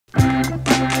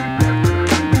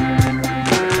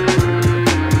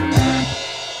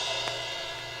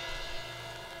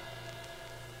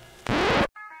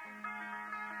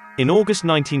In August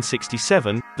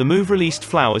 1967, The Move released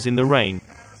Flowers in the Rain.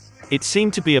 It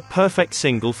seemed to be a perfect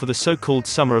single for the so-called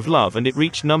Summer of Love, and it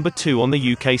reached number 2 on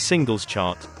the UK singles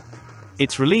chart.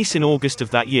 Its release in August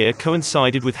of that year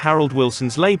coincided with Harold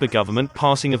Wilson's Labour government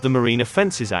passing of the Marine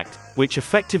Offences Act, which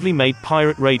effectively made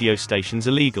pirate radio stations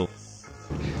illegal.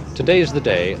 Today is the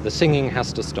day the singing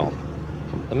has to stop.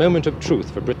 The moment of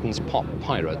truth for Britain's pop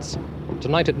pirates.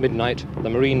 Tonight at midnight, the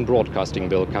Marine Broadcasting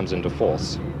Bill comes into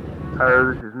force.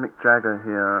 Hello, this is Mick Jagger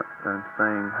here, and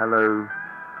saying hello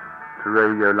to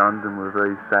Radio London. We're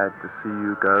very sad to see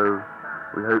you go.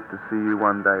 We hope to see you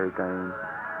one day again.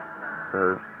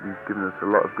 So you've given us a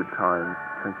lot of good time.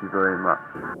 Thank you very much.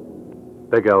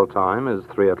 Big L time is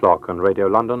 3 o'clock, and Radio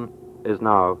London is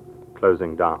now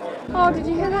closing down. Oh, did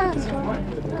you hear that?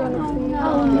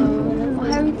 Oh no,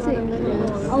 I haven't seen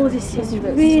it. Oh, this is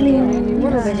really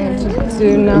what are they going to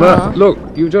do now? But look,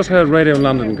 you just heard Radio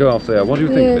London go off there. What do you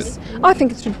think Yes, of it? I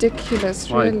think it's ridiculous,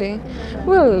 Why? really.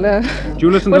 Well, Do you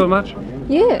listen to it much?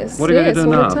 yes, What are you yes, going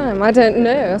to do all now? the time. I don't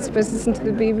know. I suppose listen to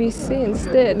the BBC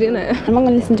instead, you know. I'm not going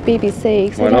to listen to BBC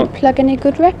because Why they don't not? plug any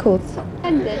good records.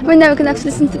 We're never going to have to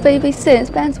listen to the BBC, it's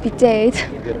bound to be dead.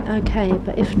 Okay,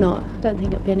 but if not, I don't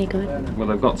think it'll be any good. Well,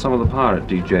 they've got some of the pirate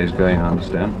DJs going, I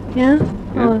understand. Yeah?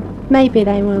 Yeah. Oh, maybe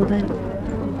they will then.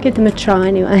 Give them a try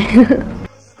anyway.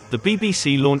 The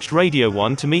BBC launched Radio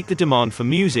 1 to meet the demand for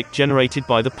music generated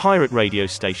by the pirate radio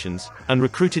stations, and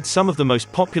recruited some of the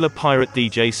most popular pirate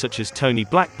DJs such as Tony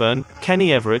Blackburn,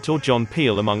 Kenny Everett or John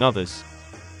Peel among others.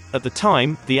 At the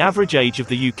time, the average age of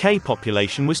the UK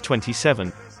population was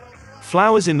 27.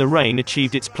 Flowers in the Rain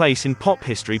achieved its place in pop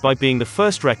history by being the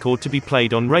first record to be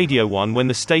played on Radio 1 when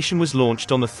the station was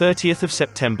launched on the 30th of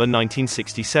September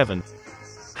 1967.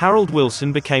 Harold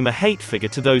Wilson became a hate figure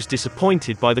to those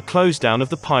disappointed by the close down of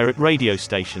the pirate radio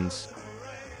stations.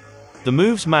 The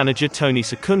Move's manager Tony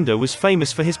Secunda was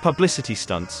famous for his publicity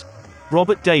stunts.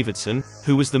 Robert Davidson,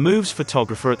 who was the Move's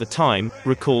photographer at the time,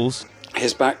 recalls,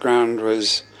 his background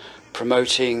was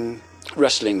promoting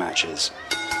wrestling matches,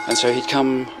 and so he'd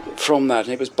come from that,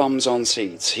 and it was bums on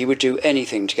seats. He would do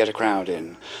anything to get a crowd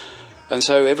in. And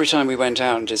so every time we went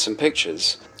out and did some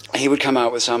pictures, he would come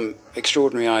out with some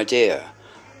extraordinary idea,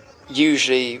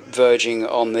 usually verging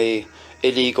on the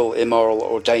illegal, immoral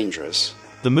or dangerous.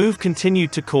 The Move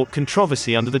continued to court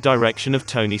controversy under the direction of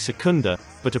Tony Secunda,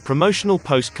 but a promotional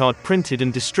postcard printed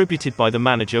and distributed by the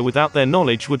manager without their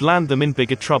knowledge would land them in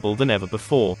bigger trouble than ever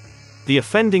before. The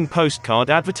offending postcard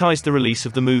advertised the release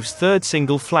of the Move's third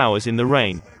single Flowers in the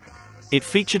Rain. It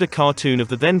featured a cartoon of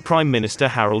the then Prime Minister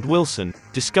Harold Wilson,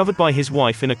 discovered by his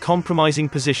wife in a compromising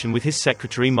position with his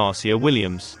secretary Marcia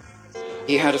Williams.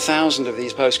 He had 1,000 of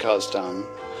these postcards done,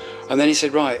 and then he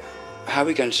said, right, how are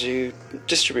we going to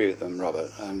distribute them,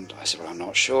 Robert? And I said, well, I'm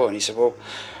not sure. And he said, well,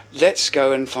 let's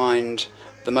go and find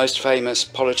the most famous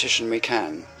politician we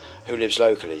can who lives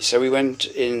locally. So we went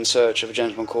in search of a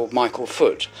gentleman called Michael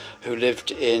Foot, who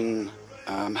lived in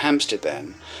Hampstead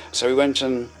then. So we went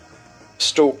and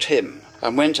stalked him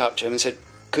and went up to him and said,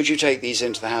 could you take these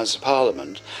into the House of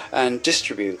Parliament and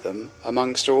distribute them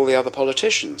amongst all the other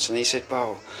politicians? And he said,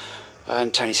 well,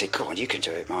 and Tony said, go on, you can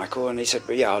do it, Michael. And he said,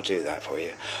 well, yeah, I'll do that for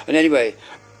you. And anyway,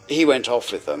 he went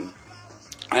off with them.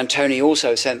 And Tony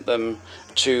also sent them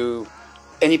to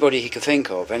anybody he could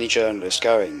think of, any journalist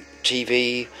going,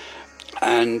 TV,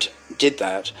 and did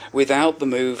that without the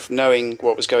Move knowing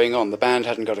what was going on. The band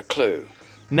hadn't got a clue.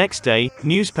 Next day,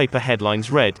 newspaper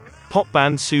headlines read, Pop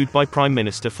band sued by Prime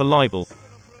Minister for libel.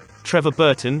 Trevor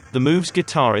Burton, the Move's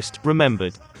guitarist,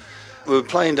 remembered. We were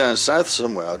playing down south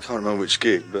somewhere, I can't remember which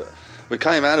gig, but we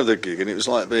came out of the gig and it was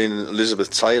like being Elizabeth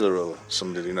Taylor or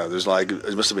somebody, you know. There was like,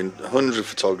 there must have been 100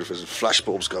 photographers and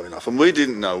flashbulbs going off, and we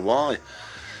didn't know why.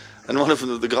 And one of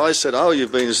them, the guys said, oh,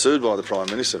 you've been sued by the Prime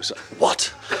Minister. We said,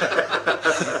 what?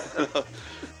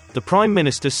 The Prime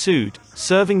Minister sued,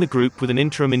 serving the group with an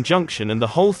interim injunction, and the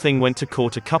whole thing went to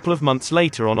court a couple of months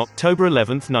later on October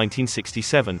 11,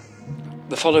 1967.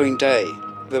 The following day,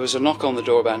 there was a knock on the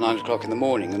door about 9 o'clock in the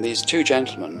morning, and these two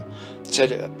gentlemen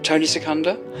said, Tony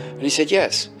Secunda? And he said,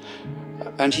 yes.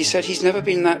 And he said he's never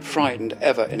been that frightened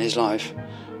ever in his life.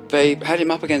 They had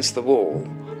him up against the wall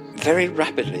very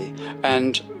rapidly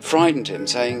and frightened him,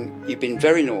 saying, you've been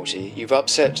very naughty, you've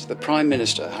upset the Prime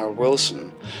Minister, Harold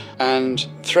Wilson, and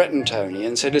threatened Tony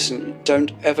and said, listen,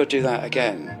 don't ever do that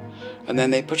again. And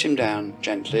then they put him down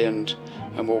gently and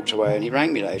walked away, and he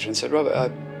rang me later and said,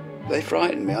 Robert, they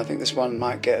frightened me, I think this one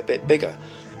might get a bit bigger.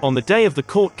 On the day of the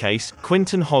court case,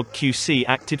 Quinton Hogg QC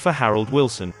acted for Harold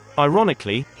Wilson.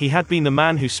 Ironically, he had been the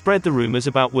man who spread the rumours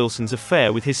about Wilson's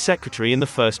affair with his secretary in the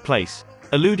first place,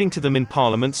 alluding to them in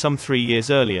Parliament some 3 years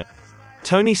earlier.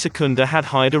 Tony Secunda had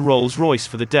hired a Rolls-Royce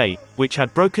for the day, which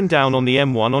had broken down on the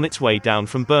M1 on its way down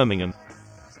from Birmingham.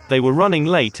 They were running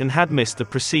late and had missed the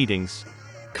proceedings.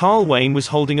 Carl Wayne was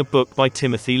holding a book by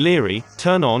Timothy Leary,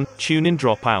 Turn On, Tune In,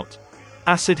 Drop Out.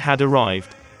 Acid had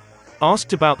arrived.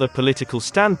 Asked about their political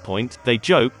standpoint, they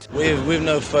joked, We've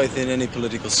no faith in any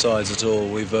political sides at all.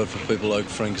 We vote for people like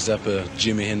Frank Zappa,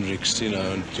 Jimi Hendrix,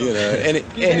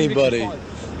 anybody.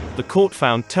 The court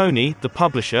found Tony, the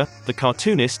publisher, the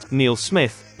cartoonist, Neil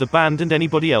Smith, the band and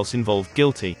anybody else involved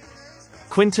guilty.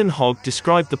 Quinton Hogg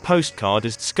described the postcard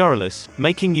as scurrilous,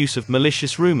 making use of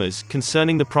malicious rumors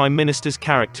concerning the Prime Minister's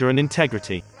character and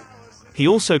integrity. He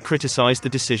also criticized the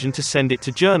decision to send it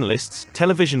to journalists,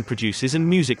 television producers and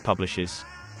music publishers.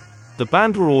 The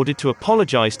band were ordered to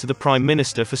apologize to the Prime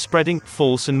Minister for spreading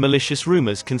false and malicious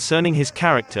rumors concerning his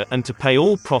character and to pay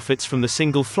all profits from the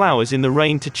single Flowers in the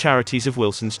Rain to charities of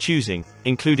Wilson's choosing,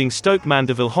 including Stoke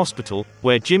Mandeville Hospital,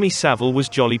 where Jimmy Savile was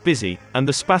jolly busy, and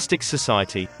the Spastic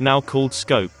Society, now called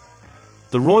Scope.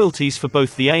 The royalties for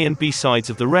both the A and B sides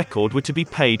of the record were to be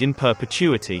paid in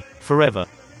perpetuity, forever.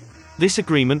 This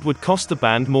agreement would cost the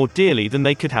band more dearly than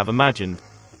they could have imagined.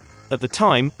 At the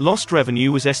time, lost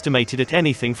revenue was estimated at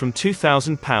anything from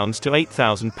 £2,000 to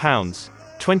 £8,000.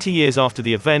 20 years after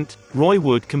the event, Roy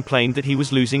Wood complained that he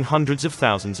was losing hundreds of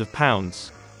thousands of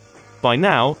pounds. By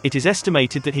now, it is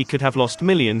estimated that he could have lost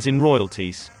millions in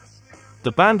royalties.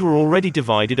 The band were already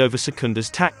divided over Secunda's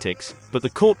tactics, but the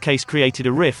court case created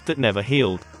a rift that never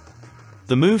healed.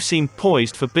 The move seemed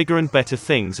poised for bigger and better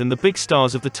things, and the big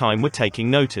stars of the time were taking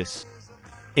notice.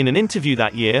 In an interview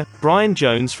that year, Brian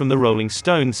Jones from the Rolling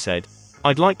Stones said,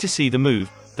 "I'd like to see the move.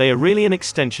 They are really an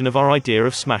extension of our idea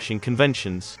of smashing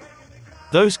conventions.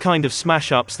 Those kind of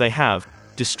smash-ups they have,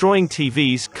 destroying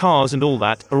TVs, cars and all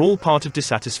that, are all part of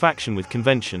dissatisfaction with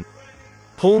convention."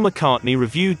 Paul McCartney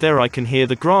reviewed their I Can Hear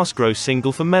the Grass Grow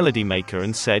single for Melody Maker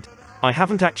and said, "I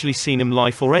haven't actually seen him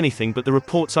live or anything, but the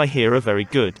reports I hear are very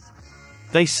good.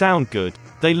 They sound good.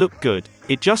 They look good.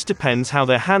 It just depends how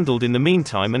they're handled in the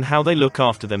meantime and how they look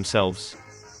after themselves."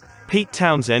 Pete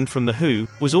Townsend from The Who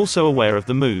was also aware of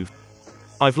the move.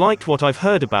 "I've liked what I've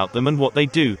heard about them and what they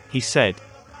do," he said.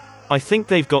 "I think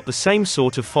they've got the same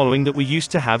sort of following that we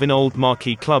used to have in old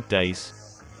marquee club days.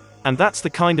 And that's the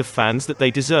kind of fans that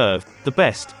they deserve, the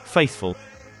best, faithful."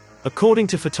 According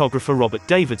to photographer Robert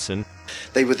Davidson,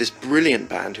 they were this brilliant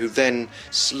band who then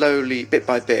slowly, bit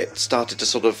by bit,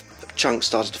 chunks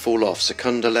started to fall off.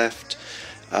 Secunda left,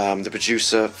 the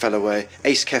producer fell away.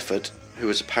 Ace Kefford, who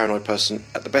was a paranoid person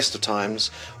at the best of times,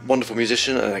 wonderful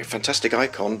musician and a fantastic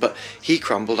icon, but he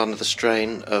crumbled under the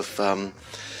strain of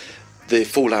the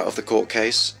fallout of the court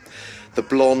case. The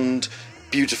blonde,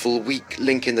 beautiful, weak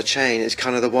link in the chain is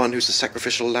kind of the one who's the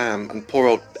sacrificial lamb, and poor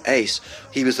old Ace,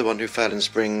 he was the one who fell in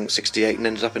spring '68 and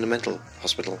ended up in a mental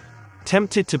hospital.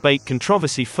 Tempted to bait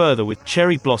controversy further with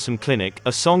Cherry Blossom Clinic,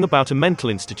 a song about a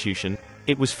mental institution,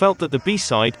 it was felt that the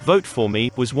B-side, Vote For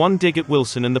Me, was one dig at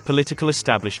Wilson and the political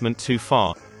establishment too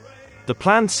far. The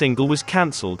planned single was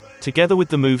cancelled, together with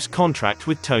the move's contract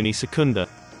with Tony Secunda.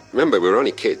 Remember, we were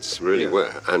only kids, really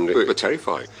were, and we were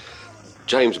terrified.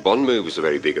 James Bond movies were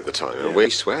very big at the time, and we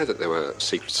swear that there were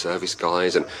Secret Service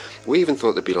guys, and we even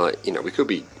thought they'd be like, we could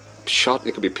be shot,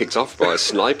 it could be picked off by a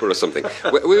sniper or something.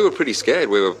 We were pretty scared.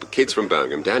 We were kids from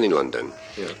Birmingham, down in London,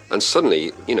 and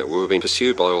suddenly, we were being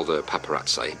pursued by all the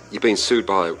paparazzi. You're being sued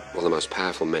by one of the most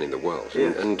powerful men in the world,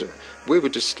 and we were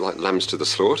just like lambs to the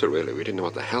slaughter, really. We didn't know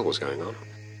what the hell was going on.